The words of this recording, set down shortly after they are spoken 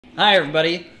Hi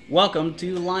everybody, welcome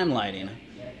to Limeliting,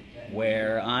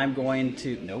 where I'm going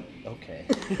to... Nope, okay.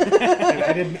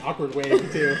 I did an awkward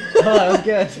wave too. Oh, that was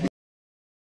good.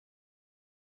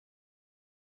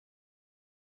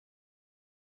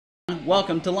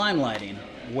 Welcome to Limeliting,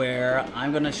 where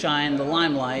I'm going to shine the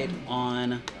limelight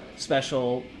on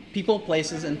special people,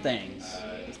 places, and things.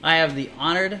 I have the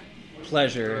honored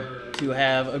pleasure to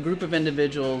have a group of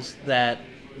individuals that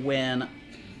when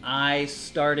I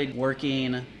started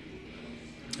working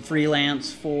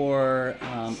freelance for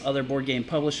other board game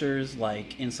publishers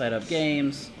like Inside Up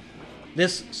Games,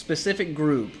 this specific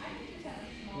group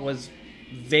was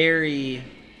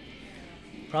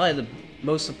probably the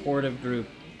most supportive group.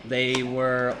 They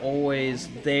were always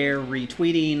there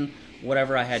retweeting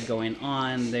whatever I had going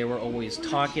on. They were always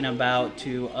talking about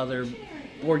to other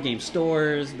board game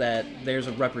stores that there's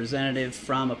a representative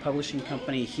from a publishing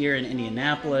company here in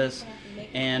Indianapolis,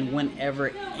 and whenever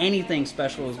anything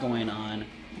special was going on,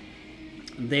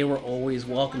 they were always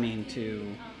welcoming to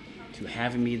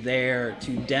having me there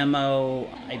to demo.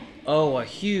 I owe a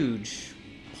huge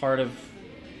part of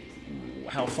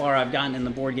how far I've gotten in the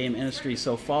board game industry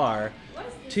so far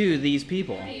to these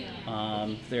people.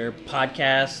 Their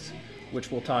podcast,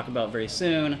 which we'll talk about very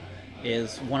soon,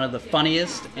 is one of the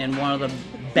funniest and one of the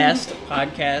best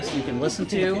podcasts you can listen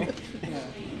to.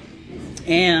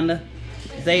 And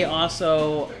they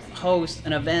also host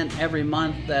an event every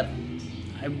month that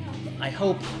I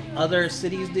hope other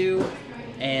cities do,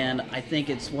 and I think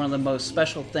it's one of the most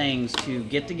special things to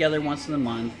get together once in a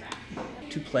month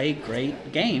to play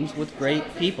great games with great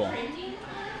people.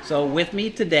 So with me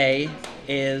today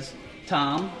is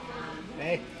Tom,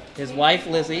 Hey. his wife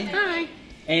Lizzie, Hi.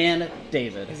 and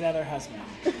David. Is that her husband?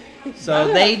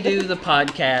 So they do the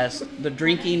podcast, the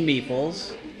Drinking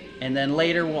Meeples, and then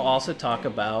later we'll also talk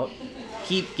about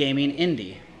Gaming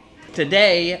Indy.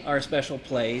 Today, our special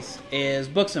place is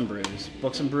Books Brews.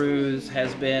 Books Brews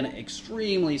has been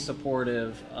extremely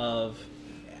supportive of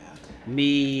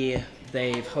me.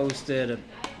 They've hosted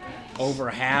over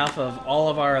half of all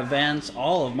of our events,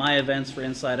 all of my events for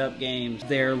Inside Up Games.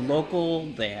 They're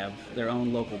local. They have their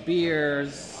own local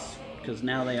beers, because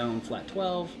now they own Flat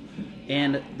 12,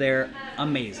 and they're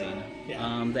amazing.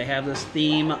 Yeah. They have this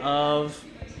theme of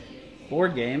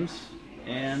board games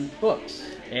and books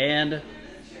and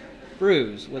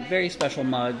brews with very special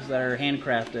mugs that are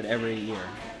handcrafted every year.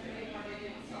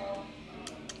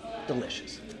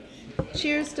 Delicious.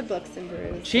 Cheers to Books and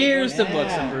Brews. Cheers to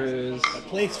Books and Brews. A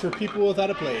place for people without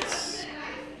a place.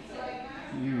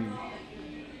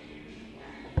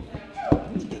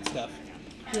 Good stuff.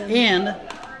 Yeah. And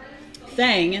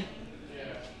Thang,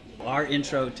 our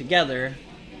intro together,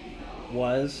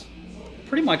 was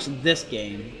pretty much this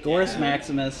game, Gorus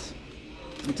Maximus.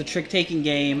 It's a trick-taking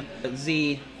game.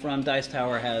 Z from Dice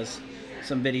Tower has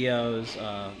some videos.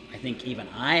 I think even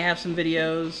I have some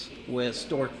videos with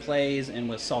Stork Plays and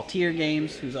with Saltier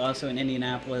Games, who's also in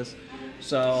Indianapolis.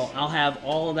 So I'll have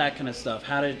all of that kind of stuff,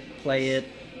 how to play it,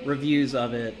 reviews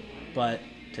of it. But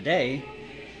today,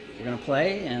 we're going to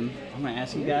play, and I'm going to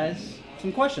ask you guys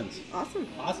some questions. Awesome.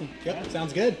 Awesome. Yep,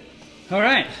 sounds good. All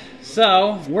right,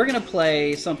 so we're going to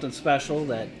play something special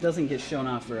that doesn't get shown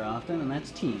off very often, and that's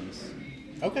teams.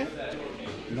 Okay.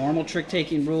 Normal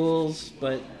trick-taking rules,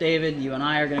 but David, you and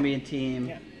I are going to be a team,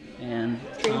 Yeah. and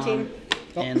Dream Tom team.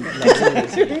 and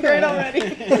Leslie. Great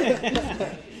already.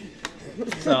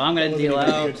 So I'm going to deal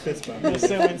out. Good fist bump. They're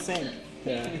so in sync.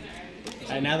 Yeah.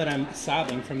 Now that I'm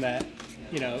sobbing from that,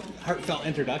 heartfelt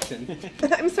introduction.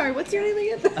 I'm sorry, what's your name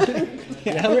again?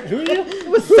 Yeah. Who are you? It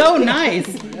was so nice.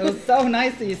 It was so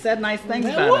nice that you said nice things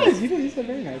That about was. us. You said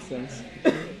very nice things.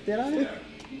 Did I?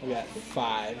 I got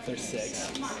 5 or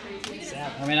 6.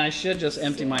 I mean, I should just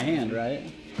empty my hand, right?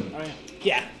 Oh, yeah.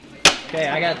 Yeah. Okay,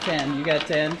 I got 10. You got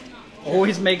 10.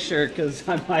 Always make sure, because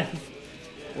I might have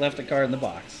left a card in the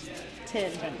box.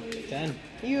 10. 10.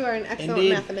 You are an excellent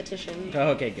Indeed. mathematician. Oh,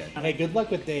 okay, good. Hey, good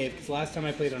luck with Dave, because last time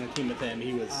I played on a team with him,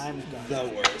 he was I'm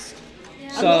the worst.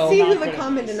 Let's So, see who not the critical.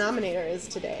 common denominator is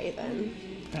today, then.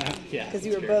 Yeah. Because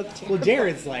you were sure. both two. Well,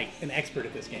 Jared's like an expert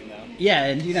at this game, though. yeah,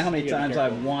 and do you know how many You gotta be times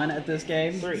careful. I've won at this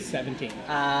game? 17.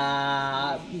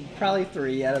 Probably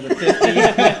 3 out of the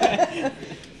 50.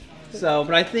 So,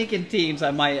 but I think in teams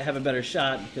I might have a better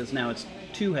shot because now it's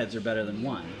 2 heads are better than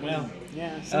 1. Well,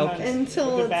 Yeah, sometimes Okay.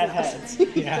 Until they're it's bad not. heads.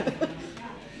 yeah.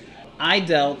 I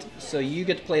dealt, so you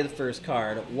get to play the first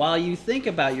card. While you think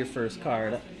about your first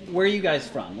card, where are you guys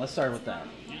from? Let's start with that.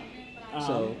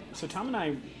 So Tom and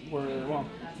I were, well,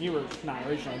 you were not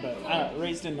originally, but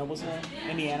raised in Noblesville,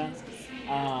 Indiana.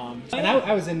 And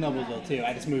I was in Noblesville too.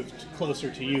 I just moved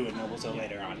closer to you in Noblesville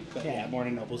later on. But yeah, born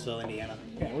in Noblesville, Indiana.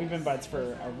 Yeah, we've been buds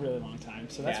for a really long time,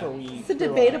 so that's Yeah. where we. It's a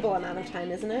debatable amount of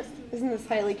time, isn't it? Isn't this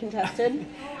highly contested?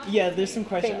 Yeah, there's some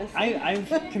questions.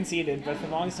 Famous. I've conceded, but for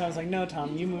the longest time I was like, no,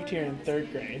 Tom, you moved here in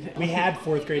 3rd grade. We had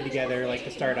 4th grade together, like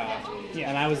to start off. Yeah.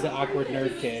 And I was the awkward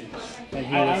nerd kid, and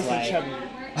he I was was like, the chubby.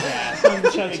 yeah, I was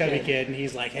the chubby chubby kid. kid, and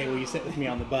he's like, hey, will you sit with me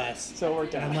on the bus? So it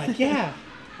worked out. And I'm like, yeah.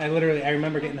 I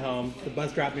remember getting home, the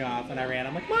bus dropped me off, and I ran.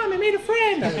 I'm like, Mom, I made a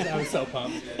friend. I was so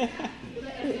pumped.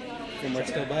 And we're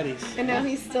still buddies. And now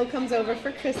he still comes over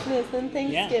for Christmas and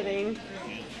Thanksgiving.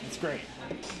 Yeah, it's great.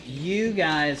 You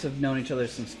guys have known each other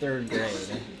since 3rd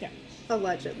grade. Yeah.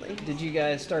 Allegedly. Did you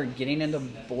guys start getting into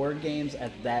board games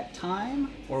at that time,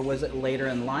 or was it later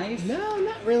in life? No,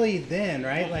 not really then,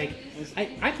 right? Like,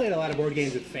 I played a lot of board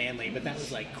games with family, but that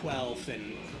was like Quelf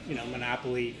and,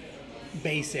 Monopoly,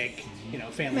 basic,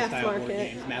 family-style board Market.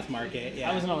 games, Math Market,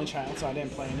 yeah. I was an only child, so I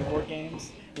didn't play any board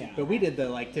games. Yeah. But we did the,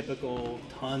 typical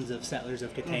tons of Settlers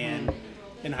of Catan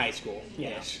in high school.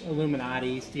 Yes.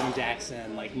 Illuminati, Steven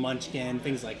Jackson, Munchkin,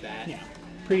 things like that. Yeah.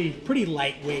 Pretty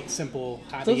lightweight, simple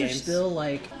hobby Those games. are still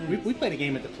like We played a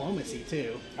game of Diplomacy,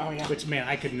 too. Oh, yeah. Which, man,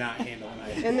 I could not handle.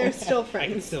 And they're still friends.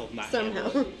 I can still not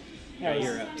somehow. Yeah,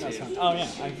 you're up, that's too. fun. Oh, yeah,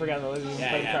 I forgot that Lizzie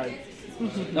played yeah.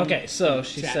 cards. okay. So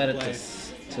she Chat set it play.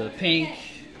 to pink,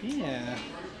 Yeah.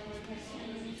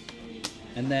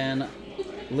 and then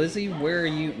Lizzie, where are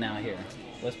you now? Here,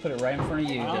 let's put it right in front of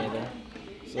you, David,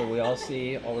 so we all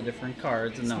see all the different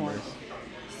cards and numbers.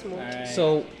 All right.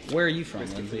 So where are you from,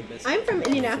 Lindsay? I'm from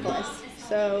Indianapolis,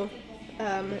 so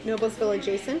Noblesville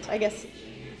adjacent. I guess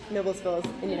Noblesville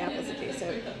is Indianapolis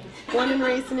adjacent. Born and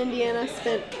raised in Indiana,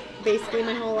 spent basically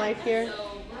my whole life here.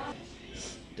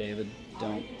 David,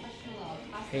 don't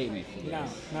hate me for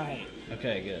this. No hate.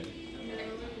 Okay, good.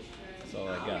 That's all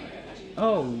I got.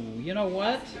 Oh, you know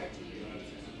what?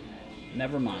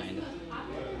 Never mind.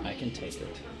 I can take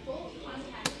it.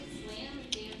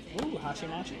 Ooh, Hachi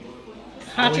Machi.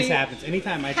 Always happens.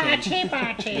 Anytime I change,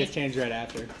 I just change right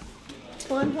after.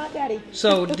 Well, I'm hot daddy.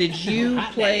 So, did you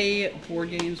play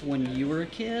board games when you were a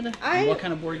kid? And what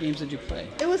kind of board games did you play?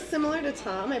 It was similar to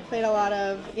Tom. I played a lot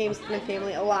of games with my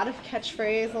family, a lot of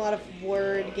catchphrase, a lot of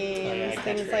word games,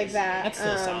 things like that. That's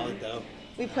still solid, though.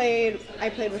 I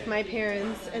played with my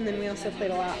parents, and then we also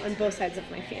played a lot on both sides of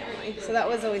my family. So that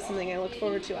was always something I looked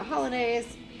forward to at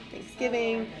holidays,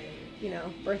 Thanksgiving,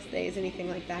 birthdays, anything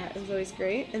like that. It was always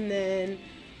great. And then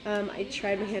I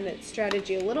tried my hand at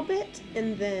strategy a little bit,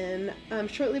 and then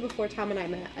shortly before Tom and I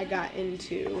met, I got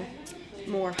into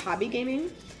more hobby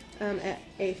gaming at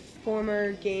a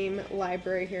former game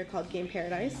library here called Game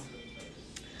Paradise.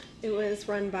 It was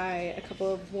run by a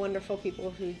couple of wonderful people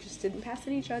who just didn't pass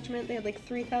any judgment. They had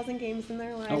 3,000 games in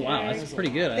their library. Oh wow, that's pretty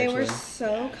good They actually. were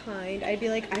so kind. I'd be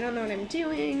like, I don't know what I'm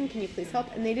doing. Can you please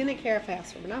help? And they didn't care if I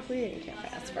asked for Monopoly. They didn't care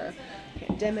if I asked for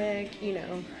Pandemic,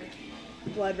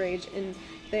 Blood Rage. And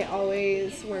they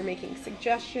always were making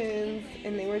suggestions,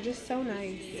 and they were just so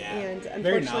nice. Yeah. And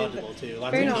Very unfortunately, knowledgeable, too.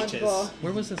 Lots very of niches. knowledgeable.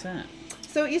 Where was this at?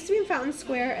 So it used to be in Fountain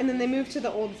Square, and then they moved to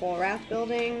the old Volrath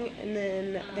building, and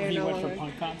then they're You no went longer. for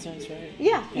punk concerts, right?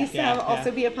 Yeah, used to Yeah, also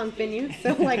yeah. be a punk venue,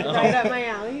 so right up my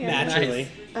alley. Yeah. Naturally.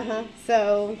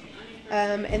 So,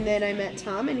 and then I met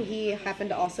Tom, and he happened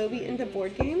to also be into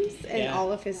board games, and Yeah.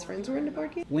 all of his friends were into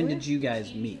board games. When did you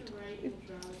guys meet?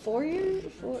 4 years?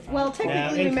 Well, Yeah,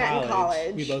 technically we met in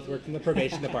college. We both worked in the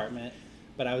probation department,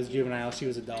 but I was juvenile, she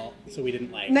was adult, so we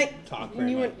didn't talk very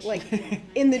you much. weren't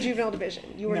in the juvenile division.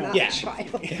 You were No. not Yeah. a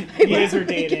child. You guys were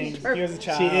dating. He was a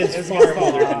child. She It is was far against the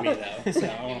older law. than me, though, so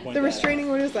I want to point The that restraining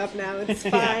order's up now. It's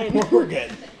out. fine. Yeah, we're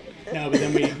good. No, but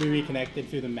then we reconnected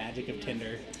through the magic of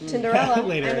Tinder. Tinderella.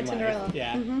 Later I'm a in life. Tinderella.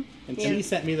 Yeah. And Yeah. she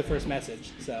sent me the first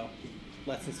message, so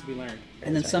lessons to be learned.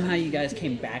 And then somehow you guys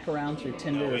came back around through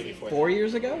Tinder way before 4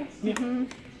 years ago?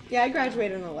 Yeah, I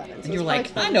graduated in 11. So And you're it was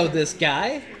like, probably I know this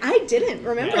guy. I didn't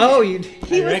remember. Oh, him. you.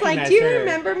 He I was like, recognized "Do you her.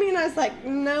 remember me?" And I was like,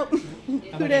 "Nope." I'm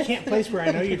like, I can't place where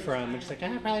I know you from. And she's like,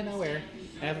 I probably know where.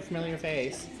 I have a familiar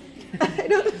face. I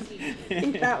don't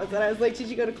think that was it. I was like, "Did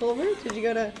you go to Culver? Did you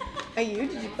go to IU?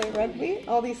 Did you play rugby?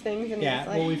 All these things." And Yeah, he was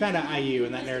like, well, we found out IU,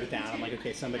 and that narrowed it down. I'm like,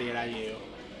 okay, somebody at IU.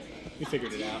 We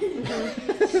figured it out.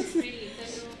 It's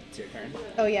your turn.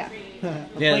 "Oh yeah." Yeah,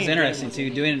 it's playing interesting games. too.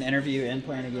 Doing an interview and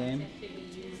playing a game.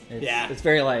 It's, Yeah. It's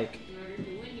very like.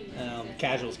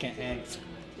 Casuals can't hang.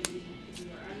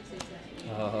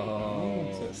 Oh.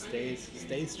 So it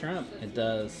stays Trump. It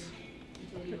does.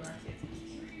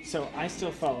 So I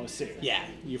still follow suit. Yeah,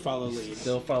 you follow lead.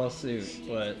 Still follow suit,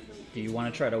 but do you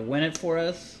want to try to win it for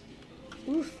us?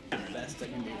 Best I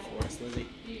can do for us, Lizzie.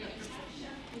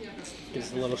 Gives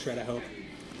us a little shred of hope.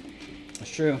 It's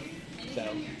true. So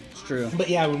It's true. But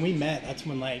yeah, when we met, that's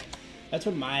when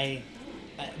my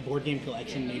board game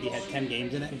collection maybe had 10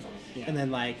 games in it, and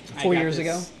then like 4 years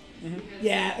ago.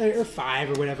 Yeah, or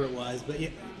 5 or whatever it was, but yeah,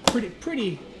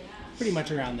 pretty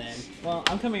much around then. Well,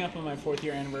 I'm coming up on my 4th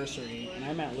year anniversary, and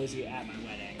I met Lizzie at my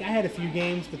wedding. I had a few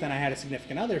games, but then I had a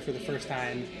significant other for the first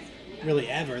time, really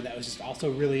ever, that was just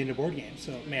also really into board games.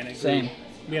 So man, it Same. grew.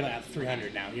 We have like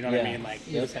 300 now. You know what I Yeah. mean? Like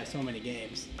we Yep. just have so many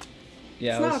games.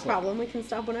 Yeah, It's it not was a problem. We can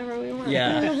stop whenever we want.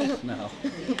 Yeah, no.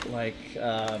 Like,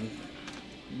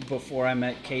 before I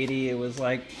met Katie, it was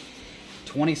like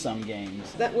 20-some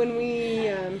games. That when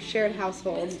we shared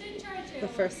household, the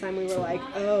first time we were like,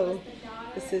 oh,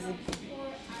 this has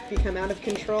become out of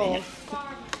control.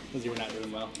 Because you were not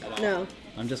doing well at all. No.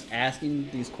 I'm just asking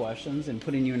these questions and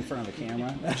putting you in front of the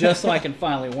camera just so I can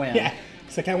finally win. Yeah.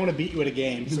 It's like I want to beat you at a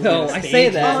game. So No, we're gonna I stage say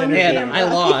this that, interview. and I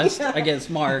lost against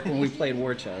Mark when we played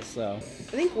War Chest, so. I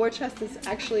think War Chest is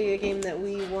actually a game that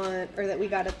we want, or that we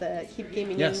got at the Keep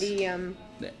Gaming Yes. Indy.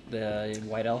 The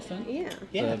White Elephant? Yeah.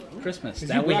 Yeah. The Christmas 'Cause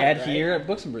that you we brought had it, right? here at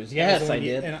Books Brews. That was Yes, the I one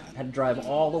you- did. and Had to drive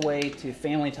all the way to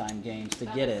Family Time Games to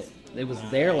get it. It was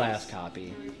their last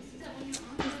copy. It's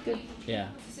good. Yeah.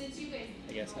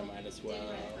 I guess I might as well.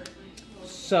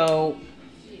 So,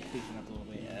 Speaking up a little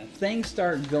bit. Yeah. things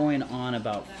start going on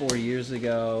about 4 years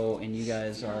ago, and you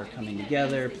guys are coming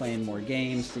together, playing more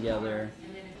games together.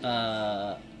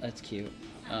 That's cute.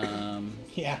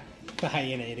 Yeah. The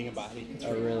hyena eating a body. It's I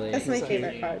really- really, That's my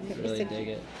favorite part. really dig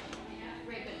it.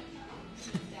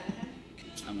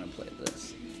 I'm gonna play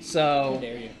this. So, How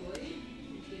dare you? Do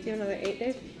you have another 8,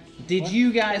 Dave? did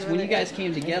you guys, when you Another guys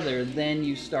came together, then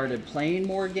you started playing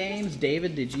more games?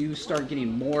 David, did you start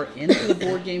getting more into the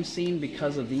board game scene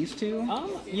because of these two?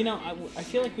 You know, I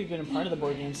feel like we've been a part of the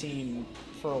board game scene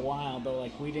for a while, but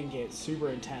like we didn't get super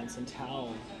intense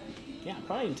until,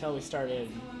 probably until we started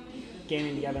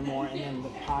gaming together more, and then the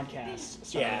podcast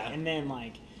started. Yeah. And then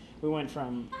like we went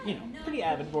from, pretty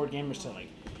avid board gamers to like,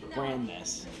 we're in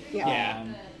this. Yeah.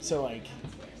 So like,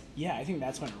 I think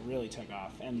that's when it really took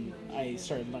off, and I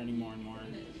started learning more and more.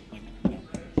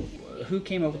 Like, Who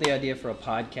came up with the idea for a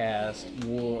podcast?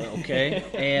 Okay.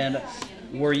 And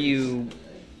were you,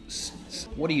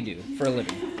 what do you do for a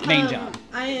living? Main job?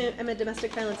 I am a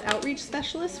domestic violence outreach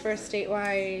specialist for a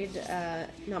statewide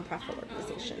nonprofit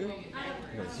organization.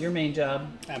 What is your main job?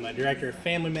 I'm a director of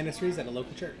family ministries at a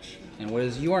local church. And what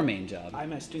is your main job?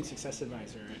 I'm a student success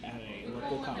advisor at a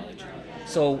local college.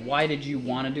 So why did you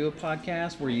want to do a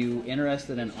podcast? Were you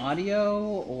interested in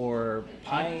audio or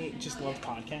I just love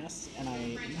podcasts, and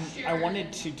I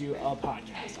wanted to do a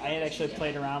podcast. I had actually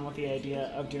played around with the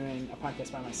idea of doing a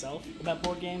podcast by myself about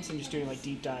board games and just doing like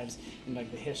deep dives in like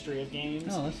the history of games.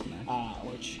 Oh, that's nice.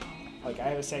 Which, like, I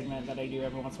have a segment that I do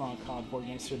every once in a while called Board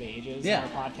Games Through the Ages Yeah.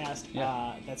 on our podcast.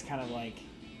 Yeah. That's kind of like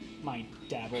my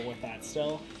dabble with that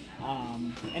still.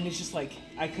 And it's just like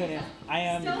I'm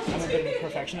a bit of a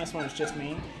perfectionist when it's just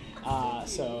me.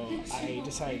 So I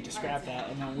decided to scrap that,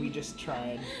 and then we just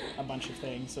tried a bunch of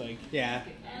things, like Yeah.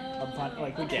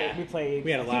 we played.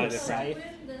 We had a I lot think of it was Scythe,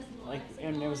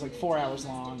 and it was like 4 hours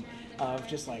long of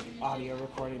just like audio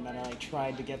recording that I like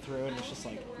tried to get through, and it's just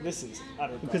like, this is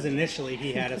utter Because garbage. initially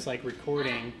he had us like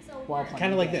recording, While playing kind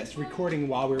of the like game. this, recording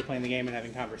while we were playing the game and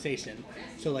having conversation.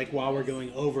 So like while we're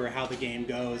going over how the game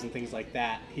goes and things like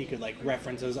that, he could like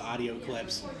reference those audio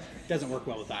clips. Doesn't work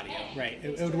well with audio, right?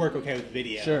 It would work okay with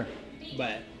video. Sure.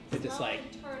 But it just like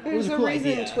it There's was a a cool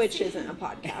reason idea. Twitch isn't a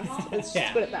podcast. Let's just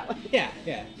Yeah. put it that way. Yeah,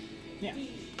 yeah.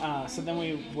 Yeah. So then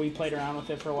we played around with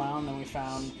it for a while, and then we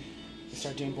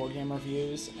started doing board game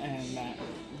reviews, and that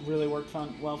really worked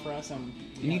well for us. And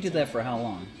You did that for how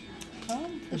long?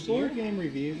 The board game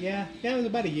review, yeah, it was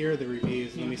about a year of the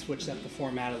reviews, and then we switched up the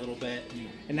format a little bit,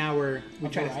 and now we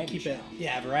try to variety keep show.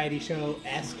 it, variety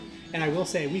show-esque. And I will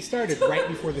say, we started right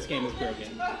before this game was broken,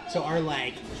 so our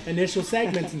like initial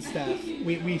segments and stuff,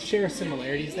 we share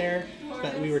similarities there,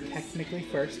 but we were technically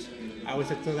first. I always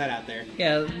have to throw that out there.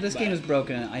 Yeah, this game But- is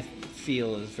broken. I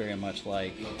feel is very much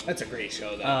like That's a great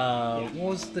show, though. what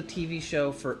was the TV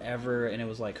show forever? And it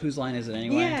was like, whose line is it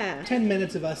anyway? Yeah. 10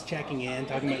 minutes of us checking in,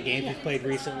 talking about games we've played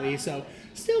recently, so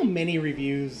still mini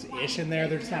reviews-ish in there.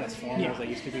 They're just not as formal as they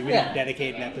used to be. We Yeah. don't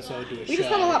dedicate an episode to a show. We just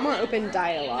have a lot more open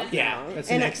dialogue Yeah, now. that's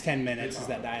the And next 10 minutes is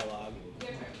that dialogue.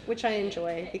 which I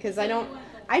enjoy, because I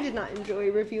did not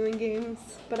enjoy reviewing games,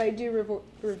 but I do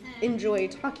enjoy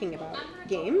talking about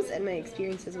games and my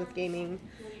experiences with gaming.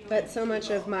 But so much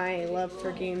of my love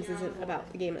for games isn't about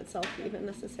the game itself even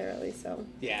necessarily, so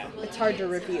Yeah. it's hard to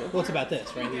review. Well, it's about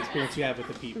this, right? The experience you have with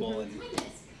the people. And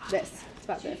It's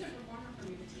about this.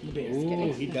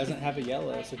 ooh, he doesn't have a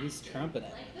yellow, so he's trumping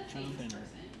it.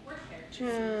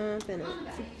 Jump in it.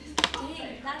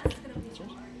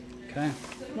 Okay.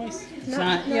 Nice. It's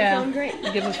not, yeah. going great.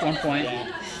 It gives us 1 point.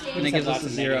 Yeah. And it gives us a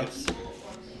 0. Negatives.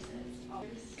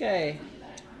 Okay.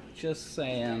 Just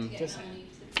saying. Just saying.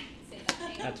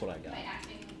 That's what I got.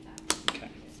 Okay.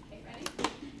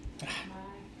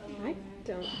 I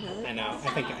don't have it. I know.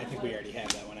 I think we already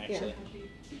have that one actually.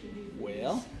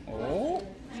 Well. Oh.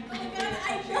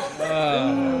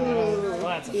 Well,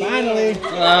 that's a Finally,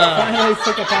 finally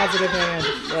took a positive hand.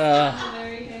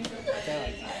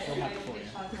 We'll have it for you.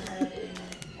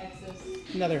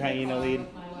 Another hyena lead.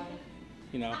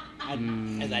 You know,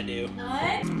 as I do.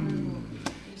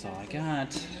 That's all I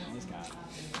got.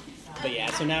 But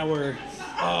yeah, so now we're.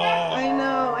 I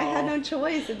know. I had no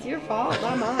choice. It's your fault,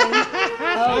 not mine.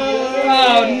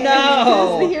 Oh It's the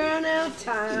no! hero now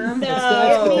time.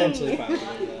 That's Me. potentially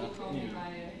positive though.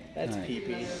 That's Alright.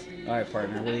 pee-pee. All right,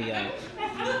 partner. What do you got?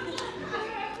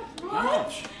 Not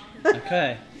much.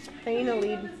 Okay. Hyena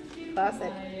lead.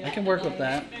 Classic. I can work with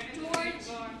that.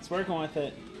 It's working with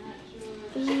it.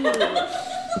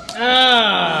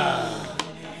 Ah!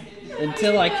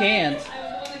 Until I can't.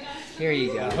 Here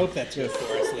you I go. hope that's good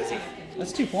for us, Lizzie.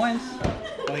 That's 2 points.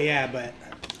 Oh yeah, but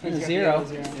And a 0.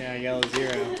 yeah, yellow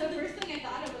 0. The first thing I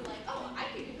thought of was like, oh, I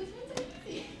could do this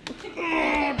one.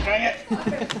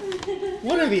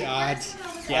 What are the odds?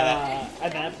 Yeah,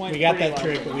 At that point, we got pretty that low.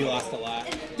 trick, but we lost a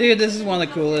lot. Dude, this is one of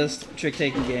the coolest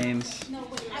trick-taking games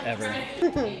ever.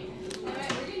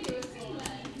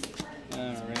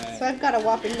 Alright. So I've got a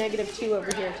whopping -2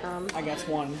 over here, Tom. I got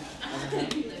 1.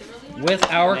 With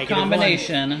our -1.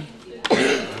 combination,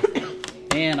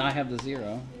 and I have the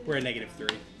 0. We're a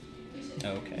 -3.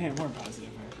 Okay. Man, we're positive.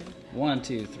 1,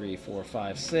 2, 3, 4,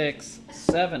 5, 6,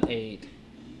 7, 8,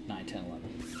 9, 10, 11.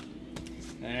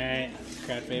 Alright,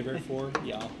 crowd favor for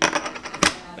y'all.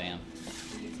 Bam.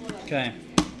 Okay.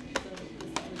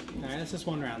 Alright, that's just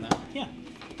one round though. Yeah.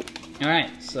 All right.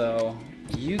 So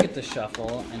you get to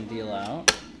shuffle and deal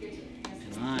out,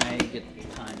 and I get the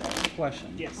time to ask a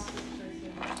question. Yes.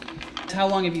 How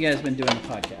long have you guys been doing the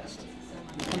podcast?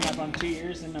 Coming up on 2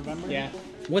 years in November. Yeah.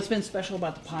 What's been special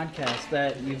about the podcast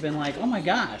that you've been like, oh my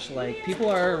gosh, like people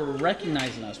are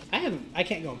recognizing us? I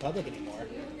can't go in public anymore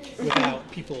without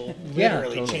people Yeah,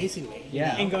 literally totally. chasing me.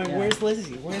 Yeah. And going, Yeah. where's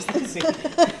Lizzie? Where's Lizzie?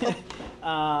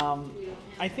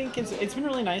 I think it's been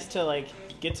really nice to like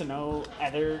get to know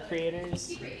other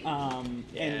creators, and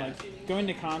Yeah. like going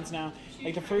to cons now.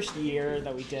 Like the first year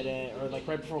that we did it, or like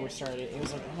right before we started, it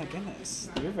was like, oh my goodness,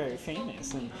 you're very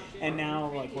famous, and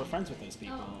now like we're friends with those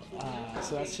people.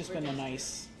 So that's just been a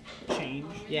nice change.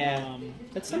 Yeah.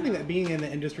 That's something that being in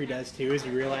the industry does too, is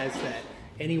you realize that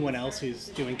anyone else who's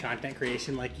doing content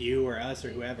creation like you or us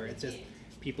or whoever, it's just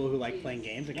people who like playing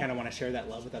games and kind of want to share that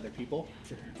love with other people.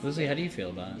 Lizzie, how do you feel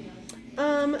about it?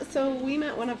 So we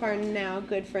met one of our now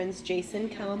good friends, Jason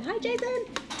Kellum. Hi, Jason.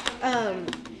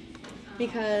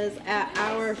 Because at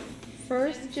our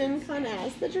first Gen Con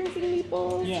as the Drinking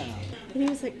Meeples, Yeah. and he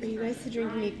was like, "Are you guys the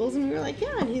Drinking Meeples?" And we were like,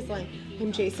 "Yeah." And he's like,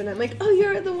 "I'm Jason." I'm like, "Oh,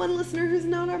 you're the one listener who's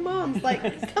not our moms. Like,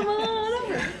 come on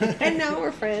over." And now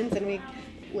we're friends, and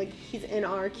he's in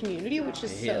our community, which is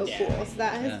so He is. cool. So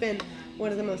that has Yeah. been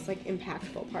one of the most like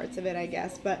impactful parts of it, I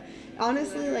guess. But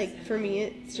honestly, like for me,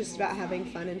 it's just about having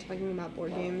fun and talking about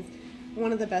board games.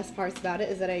 One of the best parts about it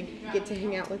is that I get to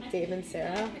hang out with Dave and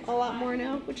Sarah a lot more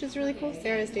now, which is really cool.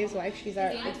 Sarah is Dave's wife. She's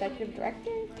our executive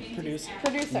director. Producer.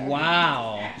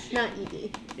 Wow. Not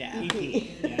Edie. Yeah. EP.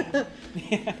 Yeah.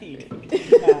 Yeah,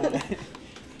 EP.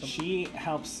 She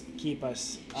helps keep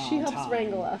us on She helps time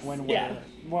wrangle us. when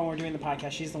we're doing the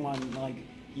podcast. She's the one like,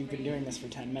 you've been doing this for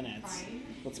 10 minutes.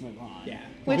 Let's move on. Yeah.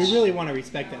 Which- we really want to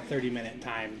respect that 30-minute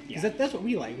time. Because Yeah. that's what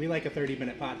we like. We like a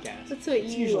 30-minute podcast. That's what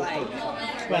you usually like.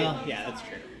 Well, yeah, that's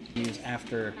true. Use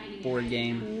after board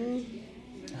game.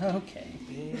 Okay.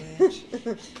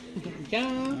 Yeah.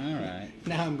 All right.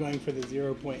 Now I'm going for the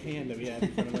 0-point hand that we have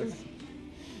in front of us.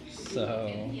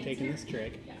 So. Taking this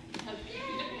trick.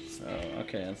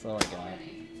 Okay, that's all I got.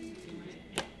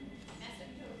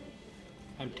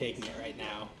 I'm taking it right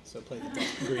now. So play the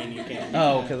best green you can.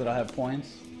 Oh, because it'll have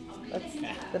points. That's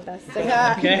the best I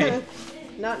got. Okay.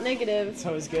 Not negative. It's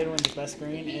always good when the best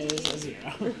green is a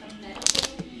 0.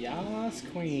 Yas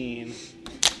Queen.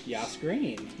 Yas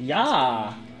Green.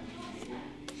 Yeah.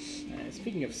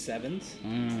 Speaking of sevens,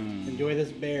 Mm. enjoy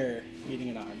this bear eating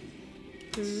an arm.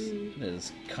 It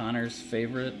is Connor's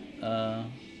favorite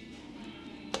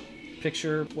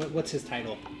picture. What's his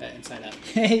title inside up?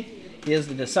 He is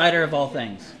the decider of all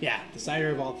things. Yeah, decider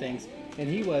of all things. And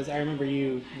he was, I remember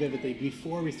you vividly,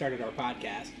 before we started our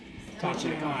podcast,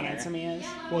 talking to how Connor. handsome he is.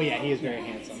 Well, yeah, he is very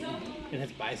handsome, and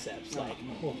his biceps, like.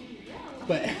 Oh.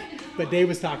 But Dave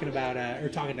was talking about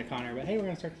talking to Connor about, hey, we're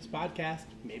gonna start this podcast.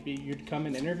 Maybe you'd come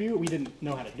and interview. We didn't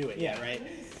know how to do it yet, right?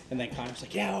 And then Connor's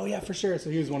like, yeah, oh yeah, for sure. So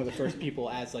he was one of the first people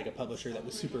as like a publisher that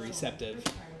was super receptive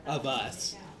of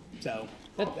us. So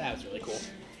that was really cool.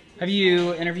 Have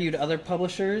you interviewed other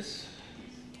publishers?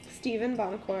 Steven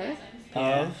Bonacore.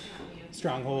 Of?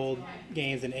 Stronghold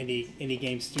Games and Indie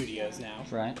Game Studios now.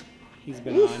 Right. He's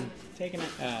been on. Taking it.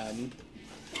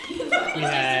 We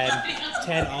had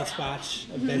Ted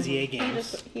Allspach of Bezier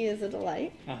Games. He is a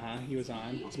delight. He was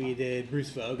on. We did Bruce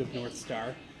Vogue of North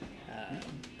Star.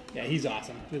 Yeah, he's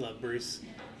awesome. We love Bruce.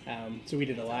 So we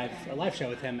did a live show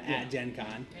with him at Gen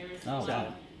Con. Oh, so,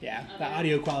 wow. yeah, the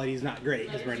audio quality is not great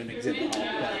because we're in an exhibit hall,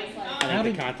 but I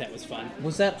think the content was fun.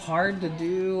 Was that hard to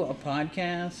do a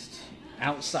podcast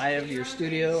outside of your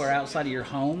studio or outside of your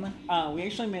home? We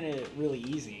actually made it really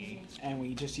easy, and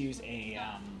we just used a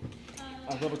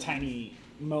little tiny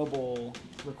mobile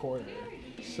recorder.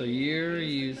 So you're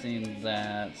using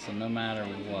that, so no matter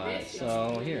what.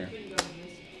 So here.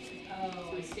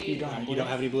 You don't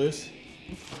have any blues?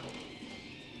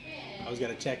 I always got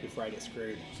to check before I get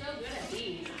screwed.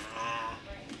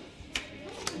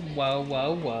 Whoa,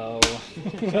 whoa, whoa.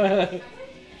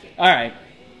 All right.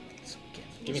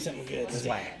 Give me something good. That's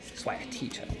why I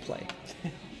teach how to play.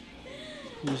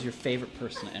 Who's your favorite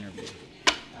person to interview?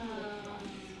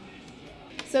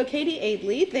 So Katie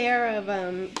Aidley, they are of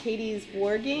Katie's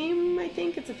War Game, I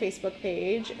think. It's a Facebook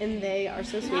page, and they are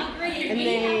so sweet. And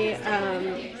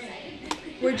they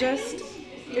were just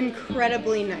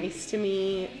incredibly nice to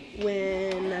me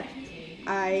when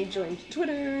I joined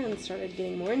Twitter and started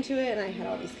getting more into it, and I had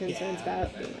all these concerns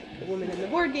about being like a woman in the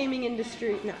board gaming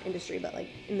industry, not industry, but like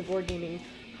in the board gaming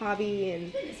hobby,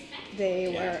 and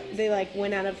they like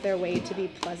went out of their way to be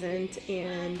pleasant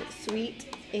and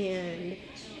sweet, and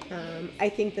I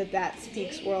think that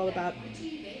speaks well about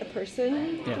a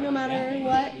person, no matter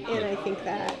what, and I think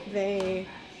that they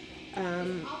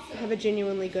have a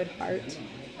genuinely good heart,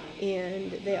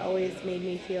 and they always made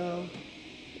me feel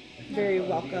very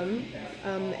welcome,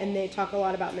 and they talk a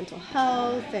lot about mental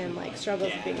health and like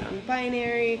struggles with being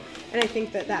non-binary, and I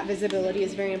think that visibility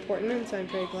is very important, and so I'm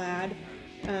very glad.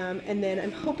 And then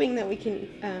I'm hoping that we can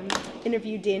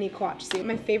interview Danny Quatch soon.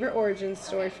 My favorite origin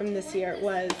story from this year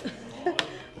was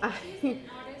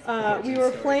we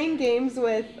were playing games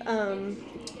with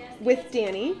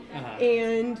Danny,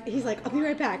 and he's like, I'll be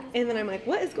right back, and then I'm like,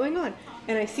 what is going on?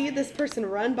 And I see this person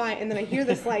run by, and then I hear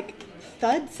this like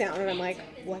thud sound, and I'm like,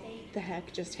 what the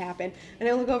heck just happened? And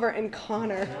I look over, and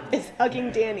Connor is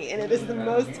hugging Danny, and it is the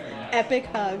most epic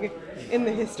hug in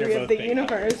the history of the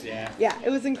universe. Hugs, yeah, it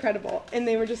was incredible, and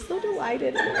they were just so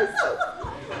delighted, and it was so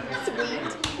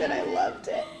sweet that I loved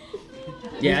it.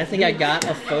 Yeah, I think I got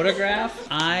a photograph.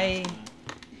 I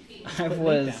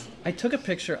took a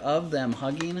picture of them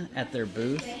hugging at their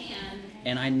booth,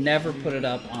 and I never put it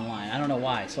up online. I don't know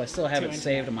why, so I still have it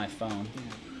saved on my phone.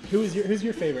 Who's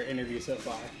your favorite interview so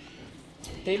far?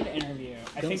 Favorite interview?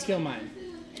 Don't steal mine.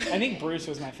 I think Bruce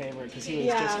was my favorite because he was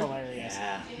just hilarious.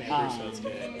 Yeah, man, Bruce was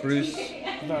good. Bruce.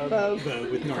 Vogue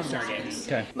with North Star Games.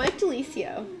 Okay. Mike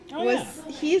DeLisio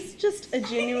he's just a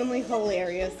genuinely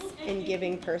hilarious and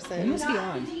giving person. When was he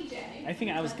on? I think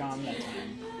I was gone that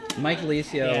time. Mike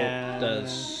Alicio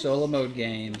does solo mode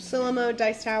games. Solo mode,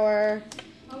 Dice Tower.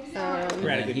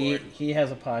 He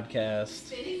has a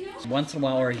podcast once in a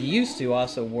while, or he used to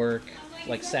also work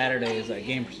like Saturdays at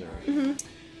Game Preserve. Mm-hmm.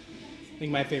 I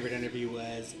think my favorite interview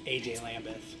was AJ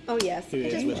Lambeth. Oh yes, who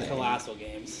is with Colossal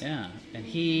Games. Yeah, and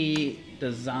he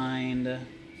designed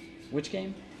which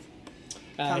game?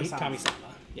 Kami-sama.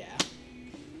 Yeah.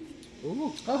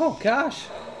 Ooh. Oh gosh,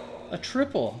 a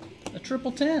triple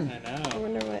 10. I know. I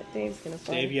wonder what Dave's gonna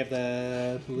play. Dave, you have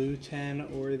the blue 10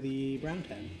 or the brown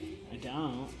 10? I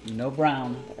don't. No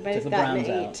brown. But it's the got brown's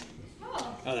an 8. out.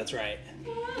 Oh, that's right.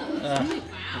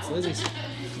 That's Lizzie's.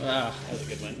 That was a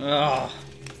good one.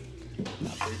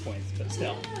 Not 3 points, but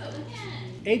still.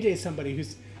 AJ is somebody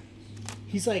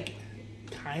he's like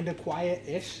kind of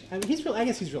quiet-ish. I mean, I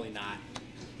guess he's really not.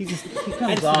 He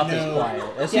comes off as quiet.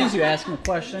 As soon as you ask him a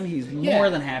question, he's more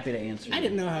than happy to answer. I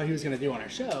didn't know how he was going to do on our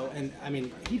show, and I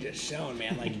mean, he just shown,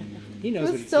 man. Like, he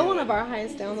knows what he's still doing. one of our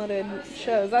highest downloaded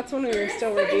shows. That's when we were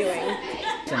still reviewing.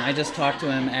 And I just talked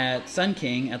to him at Sun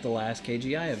King at the last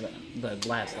KGI event, the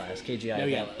last KGI event.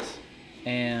 Yellows.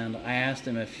 And I asked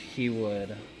him if he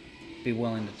would be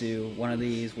willing to do one of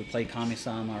these. We play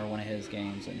Kami-sama or one of his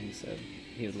games, and he said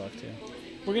he would love to.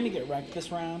 We're going to get wrecked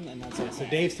this round, and that's it. So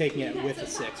Dave's taking it with a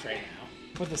 6 right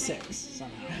now. With a 6,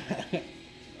 somehow.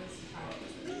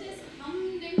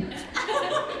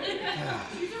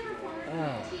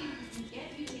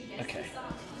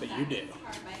 you do.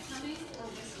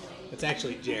 It's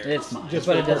actually Jared. It's just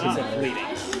but for it doesn't purpose of matter. leading.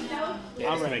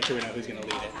 Yeah, just to make sure we know who's going to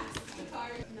lead it.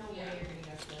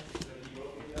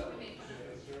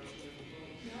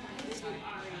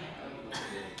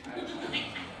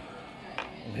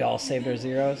 We all saved our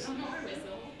zeros.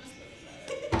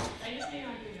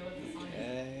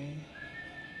 Okay.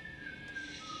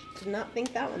 Did not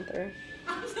think that one through.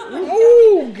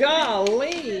 Oh,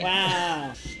 golly!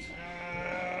 Wow.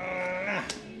 I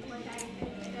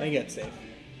think that's safe.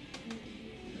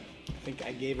 I think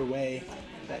I gave away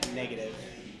that negative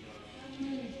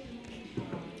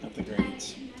of the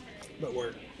greens. But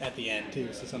we're at the end too,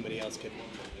 so somebody else could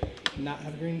not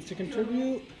have greens to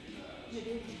contribute.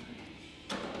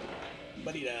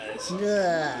 But he does.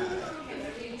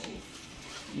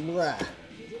 Blah.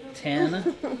 10. I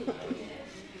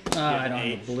don't have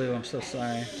 8. the blue. I'm so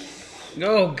sorry.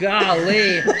 Oh,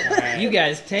 golly. You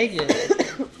guys take it.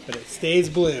 But it stays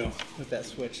blue with that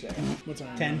switch there. What's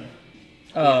our 10.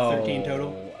 Oh. 13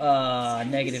 total. -8.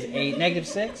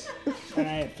 -6? And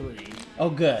I had 3. Oh,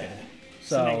 good.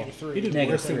 So, negative 3. You did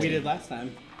Negative worse than we 3. did last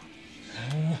time.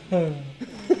 You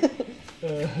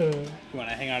want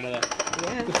to hang on to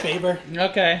Yeah. the favor?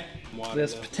 okay. One,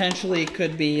 This two. potentially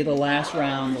could be the last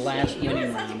round, the last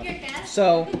winning round.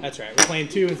 So, That's right. We're playing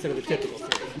 2 instead of the typical 3.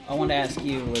 I want to ask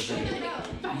you, Lizzie.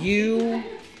 You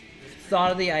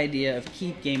thought of the idea of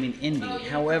Keep Gaming Indy.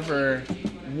 However,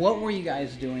 what were you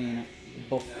guys doing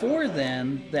before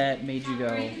then that made you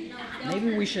go,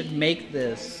 maybe we should make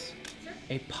this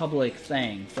a public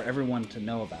thing for everyone to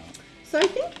know about? So I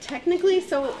think technically,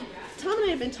 so Tom and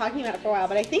I have been talking about it for a while,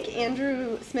 but I think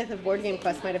Andrew Smith of Board Game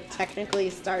Quest might have technically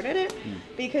started it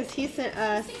because he sent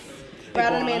us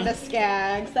Brad and Amanda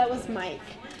Skaggs. That was Mike.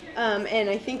 And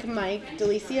I think Mike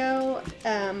Delicio,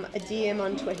 a DM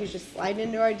on Twitter, he's just sliding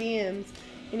into our DMs,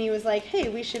 and he was like, hey,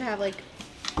 we should have like,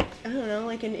 I don't know,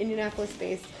 like an Indianapolis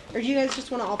base, or do you guys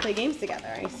just want to all play games together?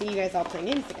 I see you guys all playing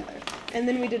games together. And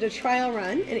then we did a trial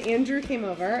run, and Andrew came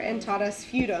over and taught us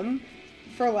Feudum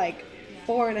for like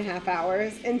 4.5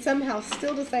 hours, and somehow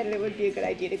still decided it would be a good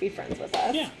idea to be friends with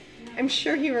us. Yeah. I'm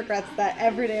sure he regrets that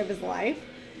every day of his life.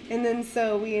 And then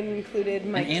so we included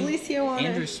Mike Delicio on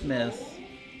Andrew it. Smith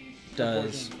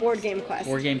does Board Game Quest.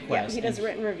 Board Game Quest. Yeah, he does and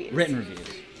written reviews. Written reviews.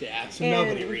 Yeah, so And-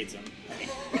 nobody reads them.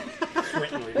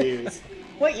 Written reviews.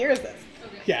 What year is this?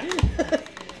 Yeah.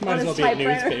 Might On as well his be a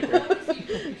typewriter. newspaper.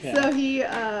 Yeah. So he,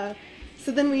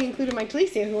 so then we included Mike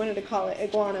Delicio, who wanted to call it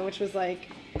Iguana, which was like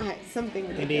something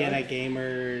ridiculous. Indiana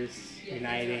Gamers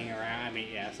Uniting around. I mean,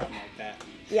 yeah, something like that.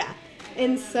 Yeah.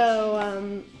 And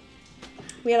so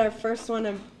we had our first one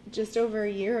of just over a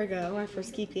year ago, our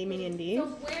first Keep Gaming Indy.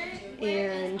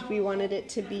 And we wanted it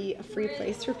to be a free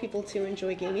place for people to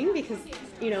enjoy gaming because,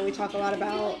 you know, we talk a lot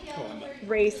about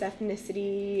race,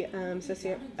 ethnicity,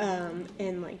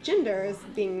 and like gender as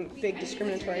being big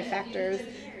discriminatory factors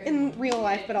in real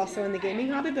life, but also in the gaming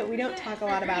hobby. But we don't talk a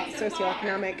lot about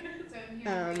socioeconomic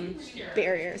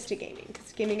barriers to gaming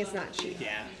because gaming is not cheap.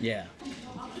 Yeah. Yeah.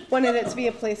 Wanted it to be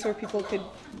a place where people could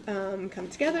come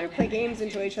together, play games,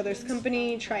 enjoy each other's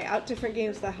company, try out different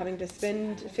games without having to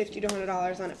spend $50 to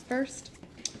 $100 on it first.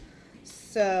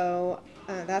 So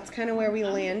that's kind of where we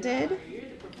landed.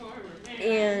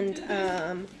 And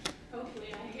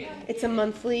it's a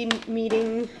monthly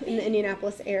meeting in the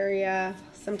Indianapolis area.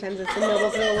 Sometimes it's in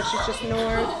Noblesville, which is just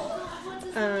north.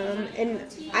 And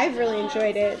I've really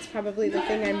enjoyed it. It's probably the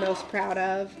thing I'm most proud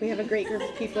of. We have a great group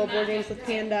of people, Board Games with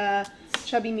Panda,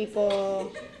 Chubby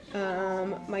Meeple,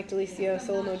 Mike Delicio,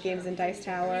 Solo Mode Games and Dice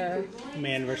Tower,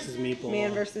 Man versus Meeple.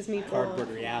 Man versus Meeple. Cardboard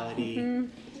Reality.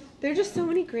 There are just so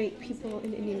many great people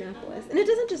in Indianapolis. And it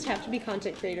doesn't just have to be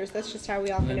content creators. That's just how we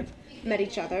all kind of met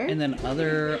each other. And then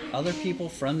other people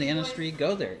from the industry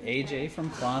go there. AJ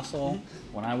from Colossal.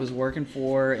 When I was working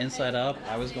for Inside Up,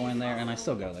 I was going there, and I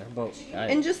still go there. But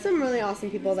And just some really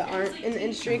awesome people that aren't in the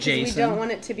industry because we Jason. don't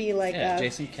want it to be like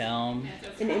Jason Kelm.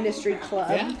 an industry club.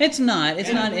 Yeah. It's not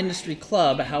an industry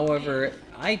club. However,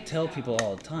 I tell people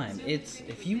all the time, it's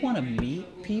if you want to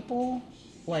meet people,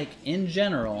 like in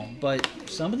general, but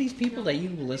some of these people that you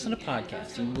listen to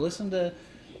podcasts, you listen to,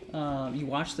 you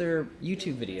watch their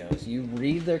YouTube videos, you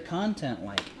read their content,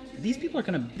 like these people are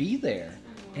going to be there,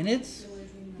 and it's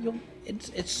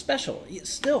special.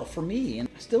 It's still for me, and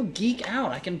I still geek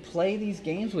out. I can play these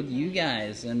games with you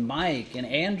guys and Mike and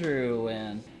Andrew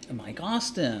and Mike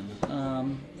Austin.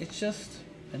 It's just,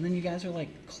 and then you guys are like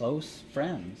close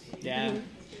friends. Yeah.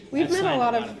 We've I've met a signed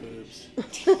lot of boobs.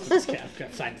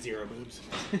 I've signed 0 boobs.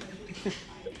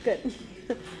 good.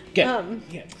 Good.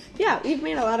 Yeah, we've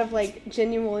made a lot of like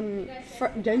genuine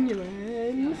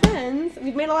friends.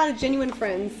 We've made a lot of genuine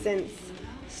friends since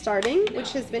starting,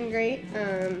 which has been great.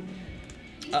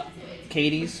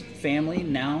 Katie's family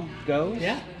now goes.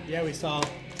 Yeah, we saw.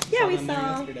 Yeah, we them there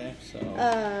saw. yesterday. So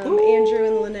Andrew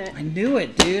and Lynette. I knew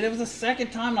it, dude. It was the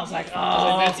second time, and I was like,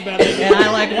 oh, That's about it. and I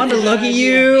like wanted to look at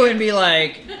you and be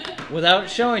like, without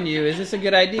showing you, is this a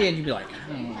good idea? And you'd be like,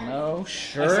 I don't know,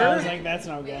 sure. Sounds like that's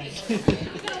no good.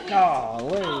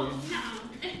 Oh,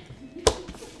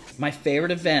 my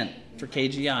favorite event for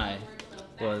KGI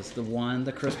was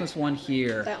the Christmas one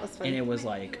here. That was fun. And it was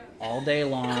like all day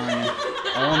long,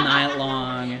 all night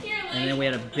long. And then we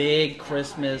had a big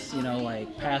Christmas,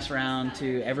 like pass around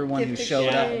to everyone who Gift showed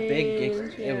up. A big exchange,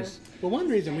 gift. It was Well, one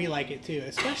reason we like it too,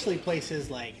 especially places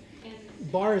like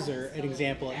bars are an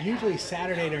example. Usually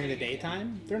Saturday during the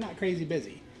daytime, they're not crazy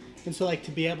busy. And so, like,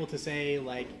 to be able to say,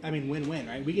 like, I mean, win-win,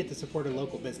 right? We get to support a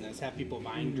local business, have people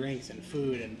buying drinks and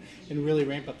food, and really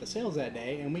ramp up the sales that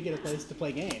day, and we get a place to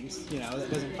play games.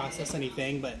 That doesn't cost us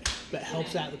anything, but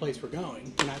helps out the place we're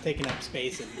going. We're not taking up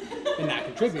space and not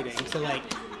contributing. So, like,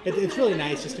 it's really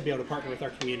nice just to be able to partner with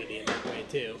our community in that way,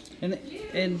 too.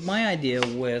 And my idea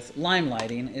with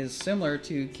Limeliting is similar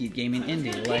to Keep Gaming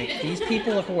Indy. Like, these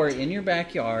people who are in your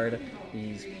backyard,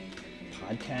 these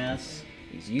podcasts,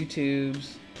 these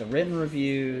YouTubes, the written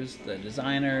reviews, the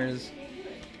designers,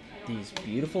 these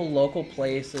beautiful local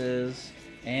places,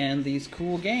 and these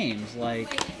cool games.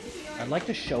 Like, I'd like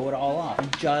to show it all off. I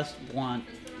just want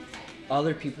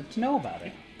other people to know about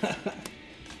it.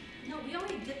 No, we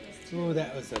already did this. Ooh,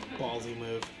 that was a ballsy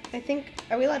move. I think,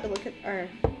 are we allowed to look at our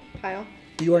pile?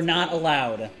 You are not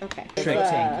allowed. Okay. Trick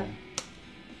taking.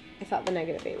 I thought the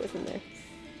negative 8 was in there.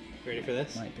 Ready for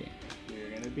this? Might be. You're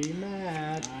going to be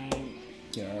mad.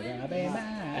 You're gonna be I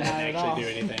mad. didn't actually do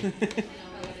anything.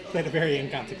 Played a very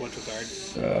inconsequential card.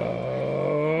 So...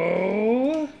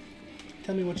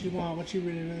 Tell me what you want, what you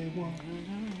really, really want.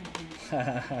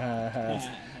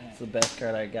 It's the best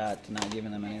card I got to not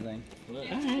giving them anything.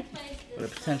 Alright. Or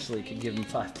potentially could give them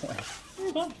 5 points.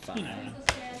 Fine.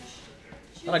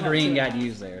 A lot of green got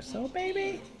used there. So,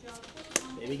 baby.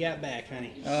 Baby got back,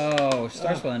 honey. Oh,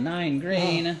 starts with a 9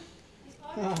 green.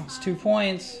 It's 2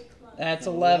 points. That's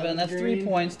 11. That's 3 green.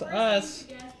 points to us.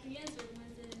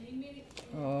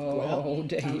 Oh, Well,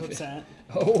 David. upset.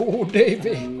 Oh,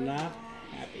 David. I'm not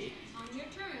happy. On your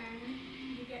turn,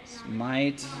 you get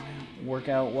Might work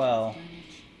out well.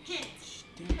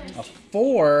 A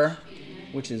 4,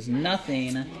 which is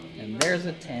nothing, and there's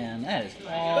a 10. That is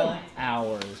all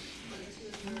ours.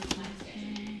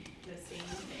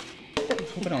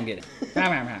 Hope I don't get it. I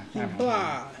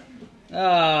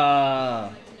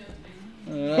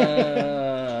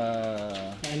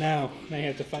know. Now you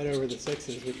have to fight over the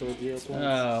 6s, which were 0 points.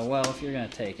 Well, if you're gonna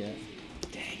take it.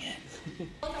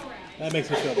 That makes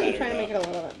me feel better. I'm trying to make though. it a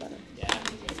little bit better. Yeah.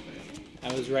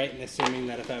 I was right in assuming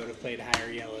that if I would have played higher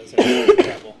yellows, I would have been in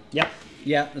trouble. Yep.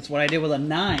 Yeah, that's what I did with a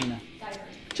 9.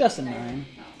 Just a 9.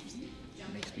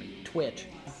 Makes me twitch.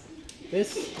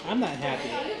 This, I'm not happy.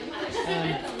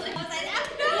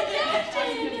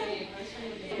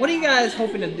 What are you guys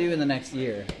hoping to do in the next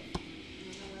year?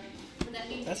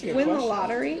 That's a good Win question. the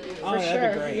lottery? Oh, For that'd be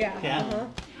sure. great. Yeah. Yeah.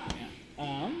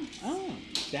 Uh-huh.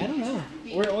 I don't know.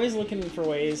 We're always looking for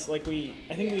ways, like I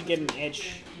think we get an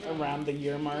itch around the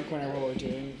year mark whenever we're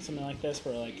doing something like this,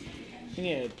 where like, we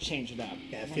need to change it up.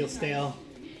 Yeah, it feels stale.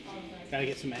 Gotta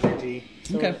get some energy.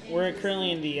 So Okay. we're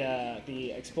currently in the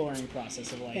exploring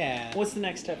process of like, Yeah. what's the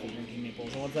next step of Drinking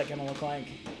Meeples, and what's that gonna look like?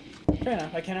 Fair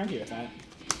enough, I can't argue with that.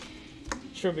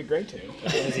 Sure would be great to.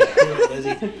 Lizzie, do it,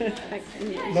 Lizzie.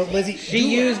 No, Lizzie,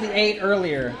 She used the 8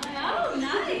 earlier. Oh,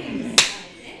 nice.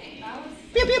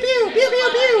 Pew, pew, pew, pew, pew,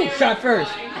 pew. Shot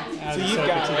first. So you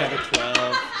got another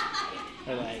 12.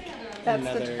 Or like That's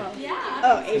another, the 12. Yeah.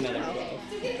 Oh, 8, another 12.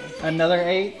 12. Another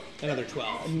 8. Another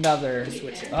 12. Another.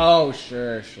 Switch it. Oh,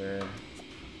 sure.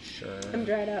 I'm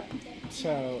dried up.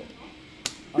 So,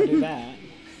 I'll do that.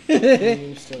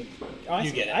 You still, oh, I You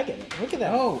see get it. I get it. Look at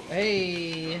that. Oh,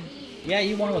 hey. Yeah,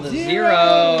 you won with a 0.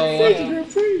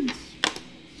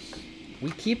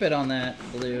 We keep it on that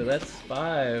blue. That's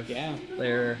 5. Yeah.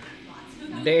 There.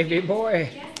 Davey boy.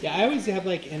 Yeah, I always have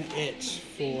like an itch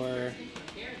for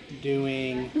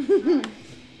doing.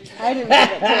 I didn't give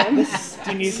it to him.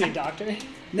 Do you need to see a doctor?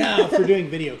 No, for doing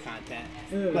video content.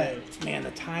 But man,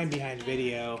 the time behind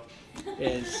video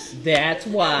is. That's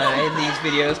why these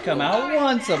videos come out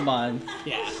once a month.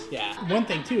 Yeah. One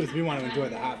thing too is we want to enjoy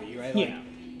the hobby, right? Like, Yeah.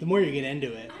 The more you get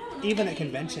into it, even at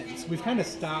conventions, we've kind of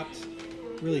stopped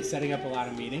really setting up a lot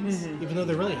of meetings, even though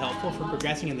they're really helpful for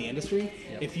progressing in the industry.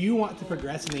 Yep. If you want to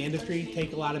progress in the industry,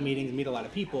 take a lot of meetings, meet a lot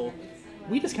of people,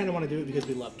 we just kind of want to do it because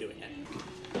we love doing it.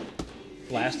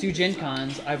 last 2 Gen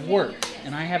Cons, I've worked,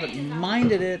 and I haven't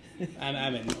minded it.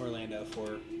 I'm in Orlando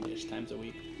 4-ish times a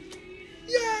week.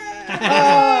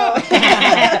 Yeah!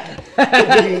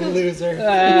 You loser.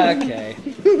 Okay.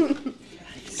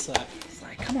 Suck. It's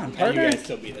like, come on, And you partner. guys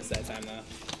still beat us that time, though.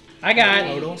 I got,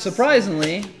 Total?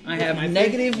 surprisingly, I have my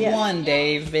negative Yeah. 1,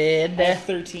 David. I have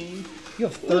 13. You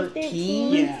have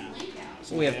 13? Yeah.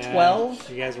 So we have Yeah, 12?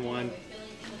 You guys won.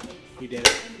 You did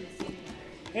it.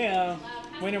 Hey,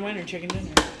 winner, chicken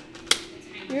dinner.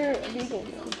 You're a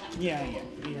vegan now. Yeah,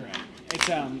 you're right. It's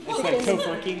like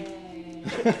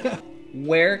Tofurkey.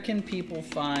 Where can people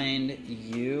find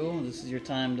you? This is your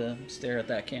time to stare at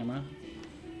that camera.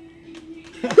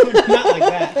 Not like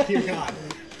that. Dear God.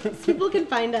 People can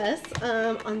find us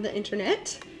on the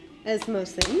internet, as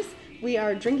most things. We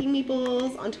are Drinking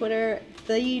Meeples on Twitter,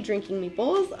 The Drinking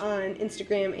Meeples on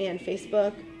Instagram and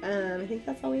Facebook. I think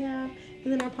that's all we have.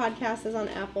 And then our podcast is on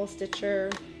Apple, Stitcher.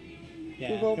 Yeah.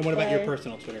 Google And what about your Play.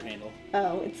 personal Twitter handle?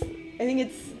 Oh, I think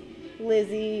it's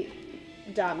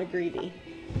Lizzie.McGreevy.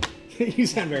 You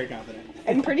sound very confident.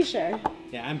 I'm pretty sure.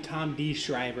 Yeah, I'm Tom D.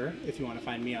 Shriver, if you want to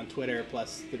find me on Twitter,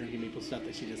 plus the Drinking Meeples stuff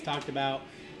that she just talked about.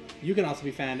 You can also be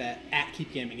found at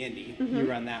Keep Gaming Indy. You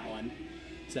run that one.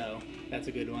 So that's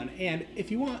a good one. And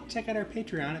if you want, check out our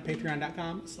Patreon at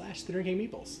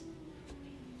patreon.com/thedrinkingmeeples.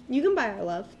 You can buy our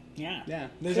love. Yeah. Yeah.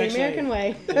 There's The actually American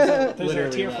way. there's a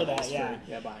Literally tier for levels that.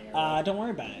 Yeah. buying our Don't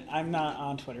worry about it. I'm not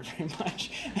on Twitter very much.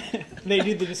 They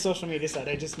do the social media side.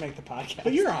 I just make the podcast.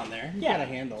 But you're on there. You Yeah. got a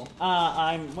handle.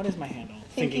 What is my handle?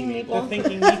 Thinking Thinking The Meeple.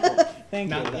 Thinking Meeple. Thank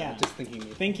Not you. that, Yeah. just Thinking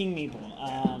Meeples. Thinking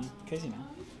Meeple. Because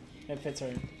it fits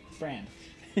our brand.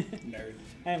 Nerd.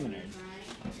 I am a nerd.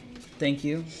 Thank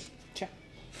you Check.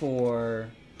 for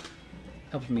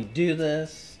helping me do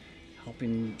this,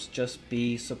 helping just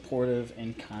be supportive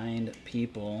and kind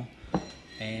people,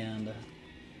 and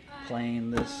playing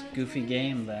this goofy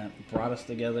game that brought us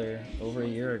together over a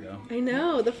year ago. I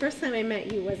know. The first time I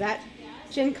met you was at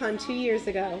Gen Con 2 years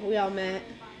ago. We all met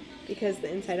because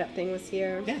the Inside Up thing was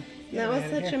here. Yeah. And Yeah, that we was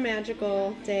had it such here. a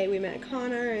magical day. We met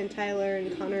Connor and Tyler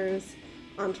and Connor's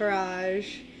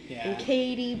entourage. Yeah. And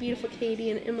Katie, beautiful Katie,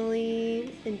 and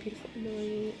Emily, and beautiful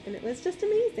Emily. And it was just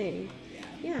amazing.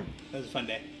 Yeah. That was a fun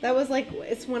day. That was like,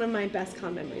 it's one of my best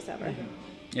con memories ever.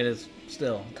 It is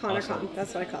still Connor awesome. Con.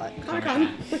 That's what I call it. Connor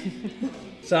Con.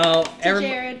 So,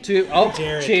 Jared.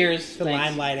 Cheers. The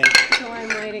Thanks. Limeliting. So I'm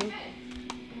writing.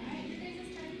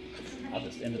 I'll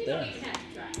just end it there.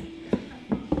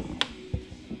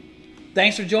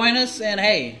 Thanks for joining us, and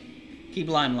hey, keep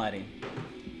limelighting.